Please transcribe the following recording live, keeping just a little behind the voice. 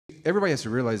everybody has to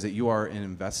realize that you are an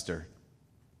investor.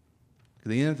 At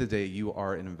the end of the day, you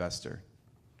are an investor.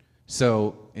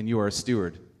 So, and you are a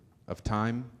steward of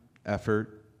time,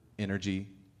 effort, energy,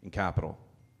 and capital.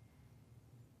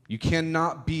 You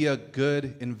cannot be a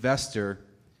good investor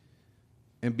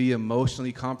and be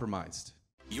emotionally compromised.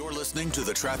 You're listening to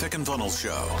the Traffic and Funnels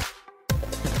Show.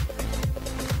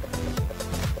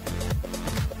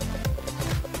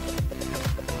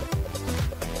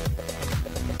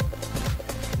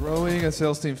 Growing a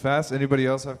sales team fast. Anybody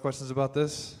else have questions about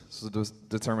this? So to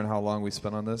determine how long we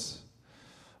spend on this.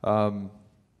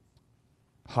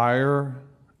 Hire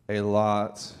a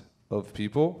lot of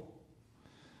people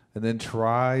and then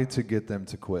try to get them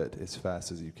to quit as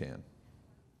fast as you can.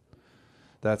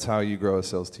 That's how you grow a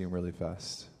sales team really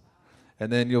fast.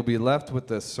 And then you'll be left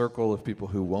with a circle of people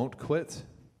who won't quit,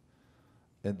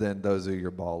 and then those are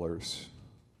your ballers.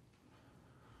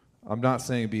 I'm not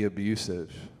saying be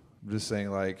abusive. I'm just saying,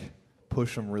 like,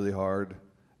 push them really hard.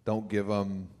 Don't give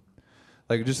them,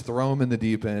 like, just throw them in the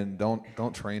deep end.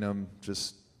 Don't train them.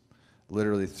 Just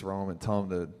literally throw them and tell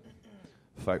them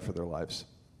to fight for their lives.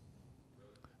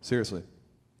 Seriously.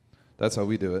 That's how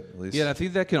we do it, at least. Yeah, and I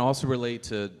think that can also relate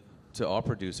to all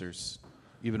producers,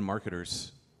 even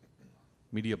marketers,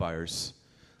 media buyers.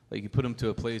 Like, you put them to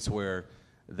a place where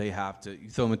they have to, you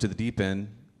throw them into the deep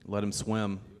end, let them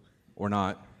swim or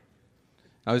not.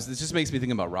 This just makes me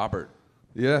think about Robert.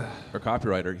 Yeah. Our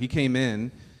copywriter. He came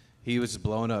in, he was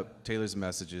blowing up Taylor's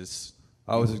messages.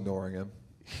 I was ignoring him.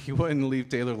 He wouldn't leave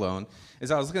Taylor alone.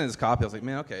 As I was looking at his copy, I was like,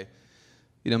 man, okay,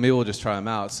 maybe we'll just try him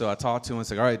out. So I talked to him and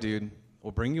said, all right, dude,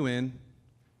 we'll bring you in.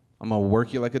 I'm going to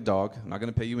work you like a dog. I'm not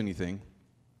going to pay you anything.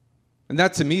 And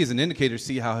that, to me, is an indicator to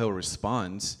see how he'll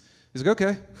respond. He's like,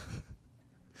 okay.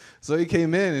 So he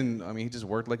came in, and, he just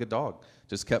worked like a dog.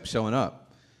 Just kept showing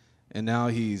up. And now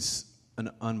he's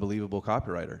an unbelievable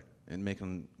copywriter and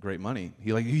making great money.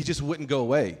 He just wouldn't go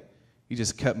away. He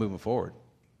just kept moving forward.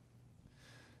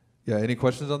 Yeah, any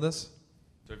questions on this?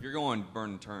 So if you're going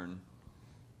burn and turn,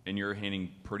 and you're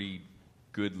handing pretty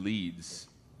good leads,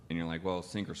 and you're like, well,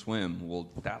 sink or swim, well,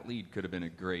 that lead could have been a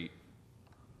great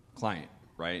client,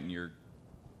 right? And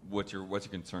what's your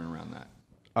concern around that?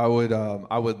 I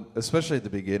would, especially at the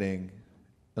beginning,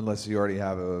 unless you already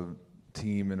have a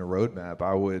team and a roadmap,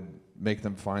 I would make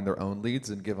them find their own leads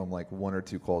and give them like 1 or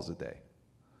 2 calls a day.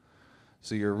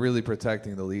 So you're really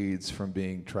protecting the leads from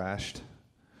being trashed.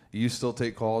 You still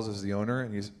take calls as the owner,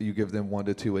 and you give them 1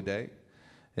 to 2 a day,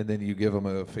 and then you give them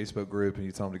a Facebook group and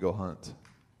you tell them to go hunt.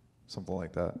 Something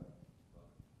like that.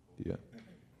 Yeah.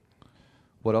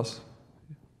 What else?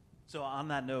 So on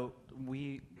that note,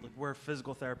 we're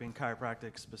physical therapy and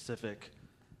chiropractic specific.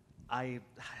 I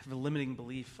have a limiting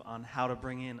belief on how to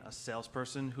bring in a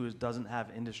salesperson who doesn't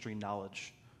have industry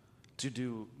knowledge to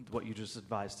do what you just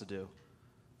advised to do.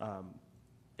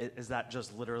 Is that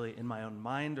just literally in my own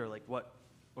mind, or like what?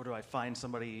 Or do I find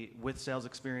somebody with sales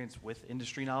experience, with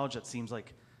industry knowledge? That seems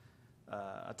like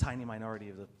a tiny minority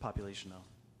of the population now.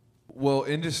 Well,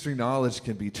 industry knowledge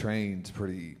can be trained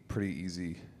pretty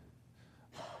easy,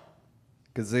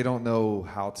 because they don't know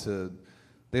how to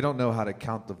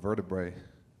count the vertebrae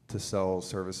to sell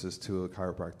services to a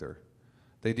chiropractor.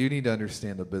 They do need to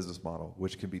understand the business model,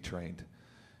 which can be trained.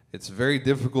 It's very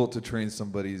difficult to train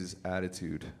somebody's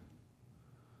attitude.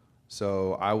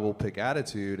 So I will pick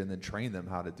attitude and then train them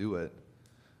how to do it.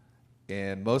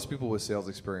 And most people with sales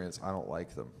experience, I don't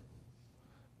like them,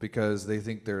 because they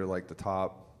think they're like the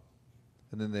top,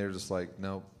 and then they're just like,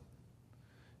 no,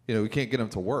 we can't get them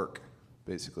to work,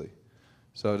 basically.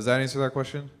 So does that answer that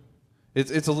question?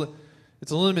 It's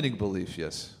a limiting belief,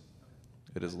 yes.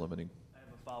 It is limiting. I have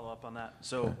a follow-up on that.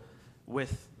 So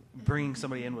with bringing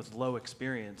somebody in with low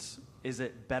experience, is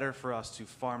it better for us to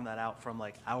farm that out from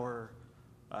like our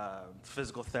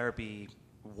physical therapy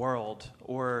world,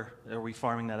 or are we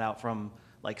farming that out from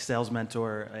like sales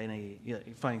mentor and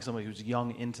finding somebody who's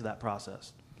young into that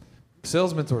process?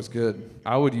 Sales mentor is good.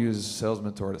 I would use sales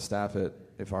mentor to staff it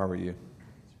if I were you.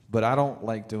 But I don't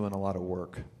like doing a lot of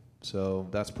work. So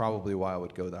that's probably why I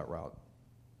would go that route.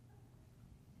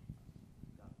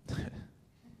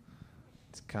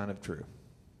 It's kind of true.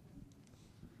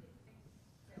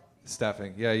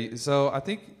 Staffing, yeah. So I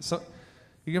think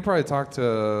you can probably talk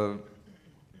to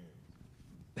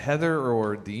Heather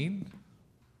or Dean,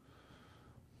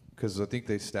 because I think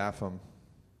they staff them.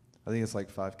 I think it's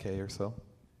like $5K or so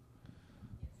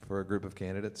for a group of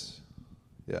candidates.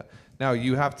 Yeah. Now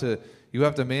you have to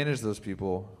manage those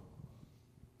people,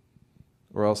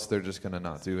 or else they're just gonna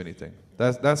not do anything.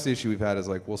 That's the issue we've had, is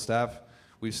like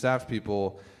we've staffed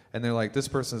people and they're like, this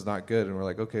person's not good, and we're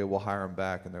like, okay, we'll hire them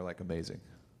back, and they're like amazing.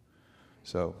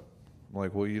 So I'm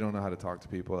like, well, you don't know how to talk to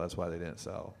people. That's why they didn't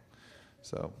sell.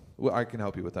 So I can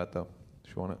help you with that, though,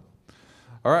 if you want it.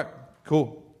 All right,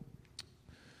 cool.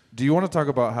 Do you want to talk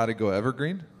about how to go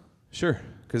evergreen? Sure.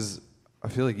 Because I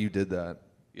feel like you did that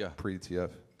Yeah.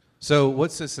 pre-TF. So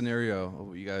what's the scenario of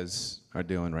what you guys are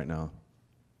doing right now?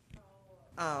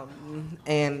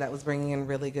 And that was bringing in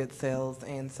really good sales.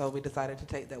 And so we decided to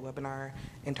take that webinar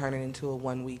and turn it into a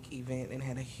 1-week event and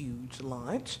had a huge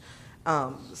launch.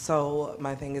 So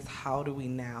my thing is, how do we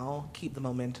now keep the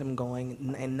momentum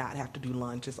going and not have to do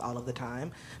launches all of the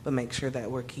time, but make sure that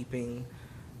we're keeping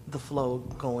the flow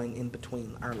going in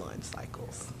between our launch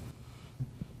cycles?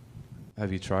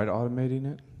 Have you tried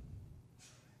automating it?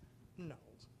 No.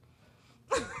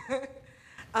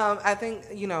 I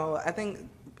think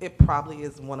it probably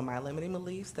is one of my limiting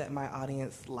beliefs that my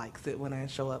audience likes it when I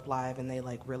show up live and they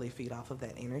like really feed off of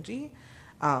that energy.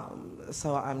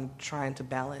 So I'm trying to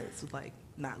balance like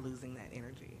not losing that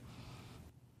energy.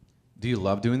 Do you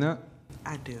love doing that?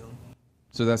 I do.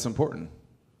 So that's important,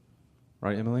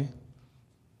 right, Emily?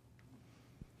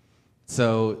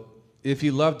 So if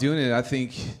you love doing it, I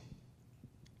think,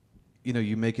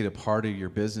 you make it a part of your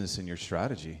business and your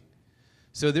strategy.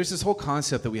 So there's this whole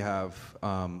concept that we have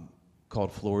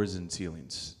called floors and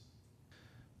ceilings.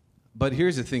 But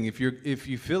here's the thing: if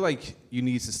you feel like you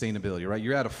need sustainability, right?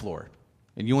 You're at a floor,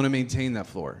 and you want to maintain that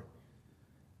floor.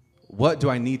 What do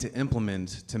I need to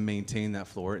implement to maintain that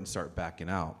floor and start backing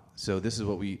out? So this is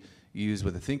what we use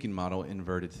with the thinking model,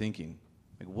 inverted thinking.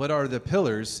 Like, what are the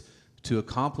pillars to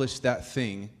accomplish that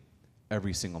thing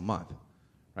every single month,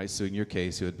 right? So in your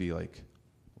case, it would be like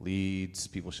leads,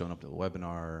 people showing up to the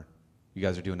webinar. You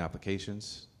guys are doing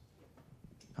applications.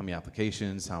 How many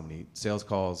applications? How many sales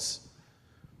calls?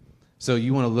 So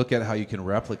you want to look at how you can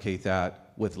replicate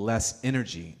that with less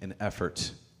energy and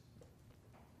effort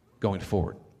going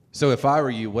forward. So if I were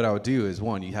you, what I would do is,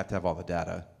 one, you have to have all the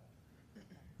data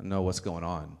and know what's going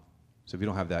on. So if you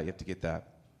don't have that, you have to get that.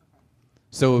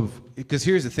 So, because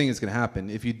here's the thing that's going to happen.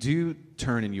 If you do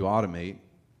turn and you automate,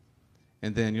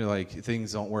 and then you're like,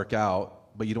 things don't work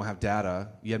out, but you don't have data,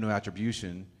 you have no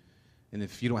attribution, and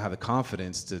if you don't have the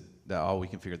confidence that, we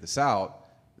can figure this out,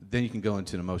 then you can go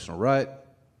into an emotional rut,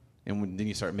 and then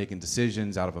you start making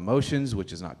decisions out of emotions,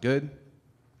 which is not good,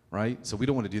 right? So we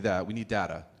don't want to do that. We need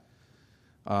data.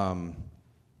 And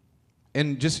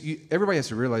everybody has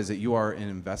to realize that you are an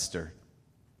investor.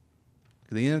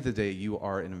 At the end of the day, you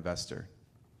are an investor.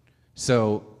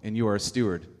 So, and you are a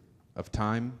steward of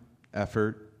time,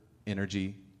 effort,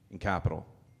 energy, and capital.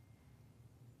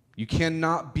 You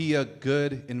cannot be a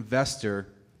good investor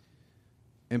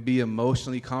and be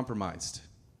emotionally compromised.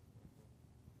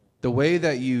 The way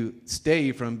that you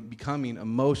stay from becoming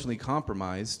emotionally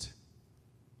compromised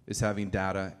is having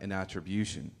data and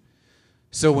attribution.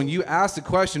 So when you ask the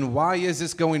question, why is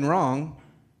this going wrong?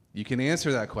 You can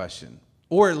answer that question,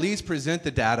 or at least present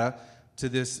the data to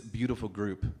this beautiful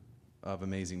group of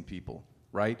amazing people,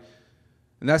 right?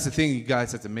 And that's the thing, you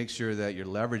guys have to make sure that you're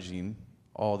leveraging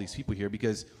all these people here,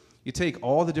 because you take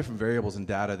all the different variables and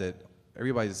data that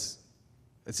everybody's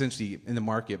essentially in the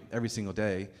market every single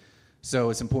day, so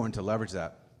it's important to leverage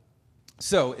that.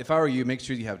 So if I were you, make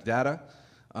sure you have data,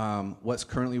 what's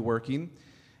currently working,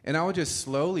 and I would just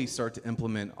slowly start to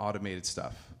implement automated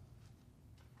stuff.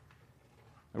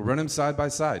 Run them side by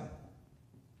side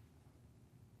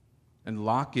and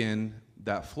lock in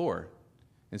that floor.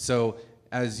 And so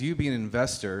as you being an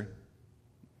investor,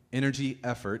 energy,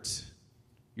 effort,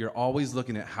 you're always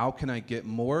looking at how can I get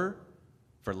more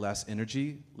for less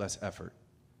energy, less effort.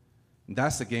 And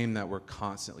that's the game that we're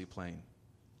constantly playing.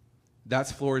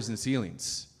 That's floors and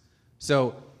ceilings.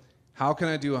 So how can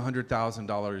I do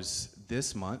 $100,000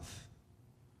 this month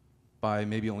by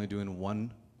maybe only doing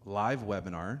 1 live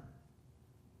webinar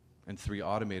and 3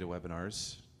 automated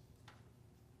webinars,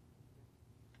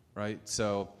 right?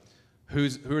 So who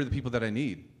are the people that I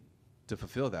need to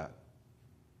fulfill that?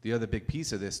 The other big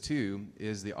piece of this too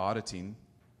is the auditing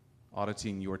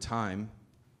your time,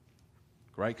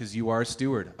 right? Because you are a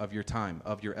steward of your time,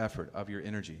 of your effort, of your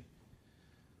energy.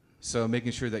 So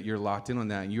making sure that you're locked in on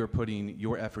that and you're putting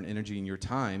your effort, energy, and your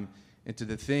time into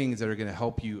the things that are going to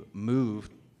help you move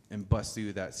and bust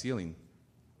through that ceiling,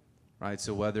 right?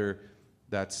 So whether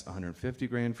that's 150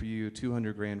 grand for you,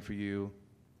 200 grand for you,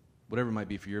 whatever it might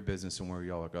be for your business and where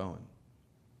y'all are going.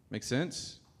 Make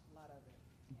sense?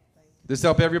 This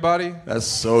help everybody? That's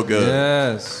so good.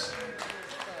 Yes.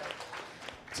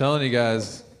 I'm telling you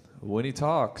guys, when he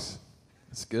talks,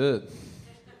 it's good.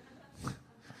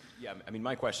 Yeah, I mean,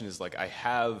 my question is like, I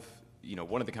have,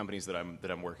 one of the companies that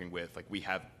I'm working with, like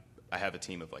I have a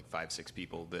team of like 5-6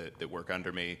 people that work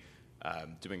under me,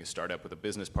 doing a startup with a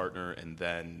business partner, and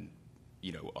then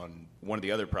on one of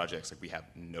the other projects, like we have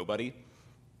nobody,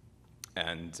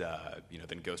 and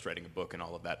then ghostwriting a book and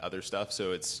all of that other stuff.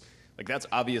 So it's like that's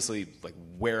obviously like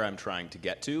where I'm trying to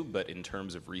get to, but in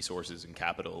terms of resources and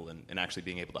capital and actually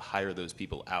being able to hire those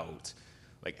people out,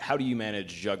 like how do you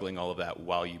manage juggling all of that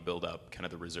while you build up kind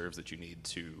of the reserves that you need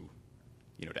to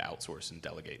to outsource and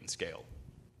delegate and scale?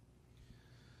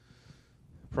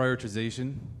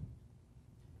 Prioritization,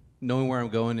 knowing where I'm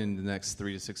going in the next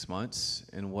 3 to 6 months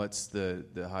and what's the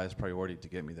highest priority to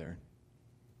get me there.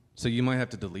 So you might have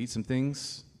to delete some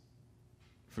things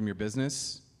from your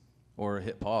business or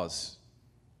hit pause.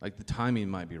 Like the timing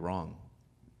might be wrong.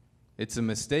 It's a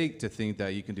mistake to think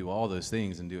that you can do all those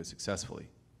things and do it successfully.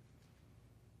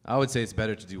 I would say it's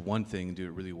better to do one thing and do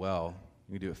it really well.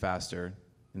 You can do it faster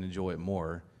and enjoy it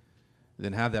more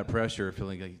than have that pressure of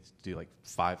feeling like you have to do like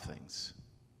 5 things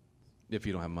if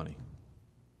you don't have money.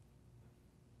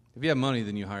 If you have money,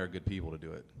 then you hire good people to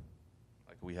do it,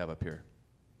 like we have up here.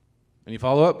 Any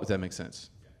follow-up? Does that make sense?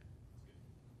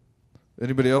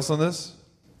 Anybody else on this?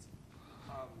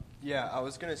 Yeah, I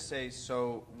was going to say,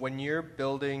 so when you're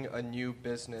building a new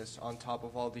business on top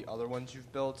of all the other ones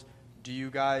you've built, do you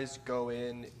guys go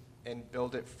in and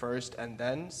build it first and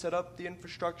then set up the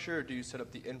infrastructure, or do you set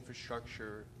up the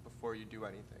infrastructure before you do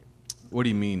anything? What do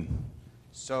you mean?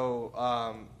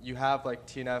 So you have like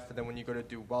TNF, and then when you go to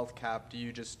do Wealth Cap, do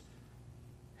you just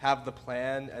have the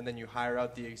plan and then you hire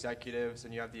out the executives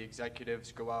and you have the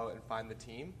executives go out and find the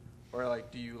team? Or like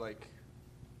do you like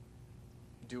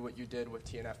do what you did with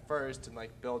TNF first and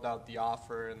like build out the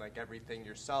offer and like everything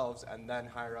yourselves and then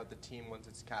hire out the team once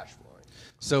it's cash flowing?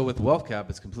 So with Wealth Cap,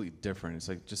 it's completely different. It's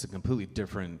like just a completely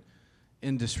different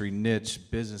industry niche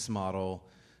business model.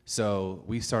 So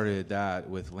we started that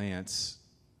with Lance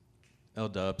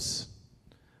L-Dubs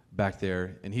back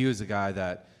there, and he was the guy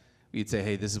that we'd say,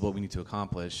 hey, this is what we need to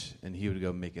accomplish, and he would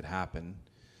go make it happen.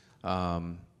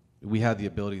 We had the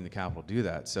ability and the capital to do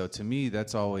that. So to me,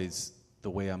 that's always the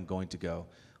way I'm going to go.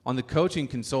 On the coaching,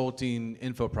 consulting,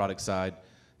 info product side,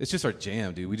 it's just our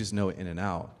jam, dude. We just know it in and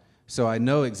out. So I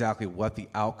know exactly what the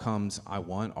outcomes I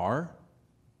want are,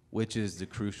 which is the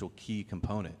crucial key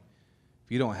component.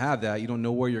 If you don't have that, you don't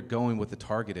know where you're going, what the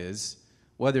target is,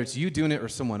 whether it's you doing it or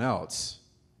someone else.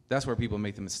 That's where people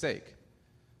make the mistake.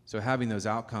 So having those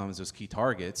outcomes, those key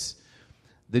targets,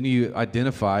 then you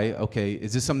identify, okay,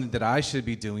 is this something that I should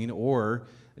be doing, or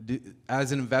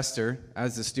as an investor,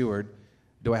 as the steward,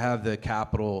 do I have the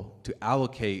capital to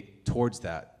allocate towards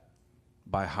that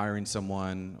by hiring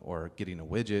someone or getting a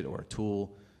widget or a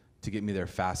tool to get me there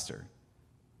faster?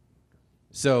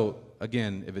 So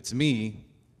again, if it's me,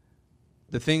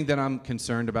 the thing that I'm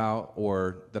concerned about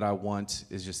or that I want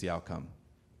is just the outcome.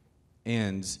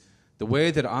 And the way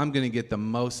that I'm going to get the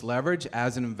most leverage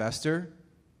as an investor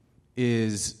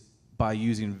is by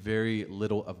using very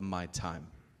little of my time,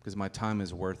 because my time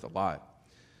is worth a lot.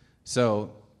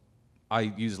 So I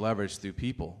use leverage through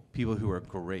people who are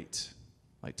great,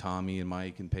 like Tommy and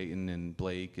Mike and Peyton and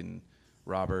Blake and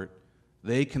Robert.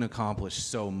 They can accomplish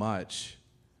so much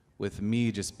with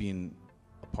me just being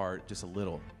a part, just a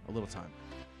little time.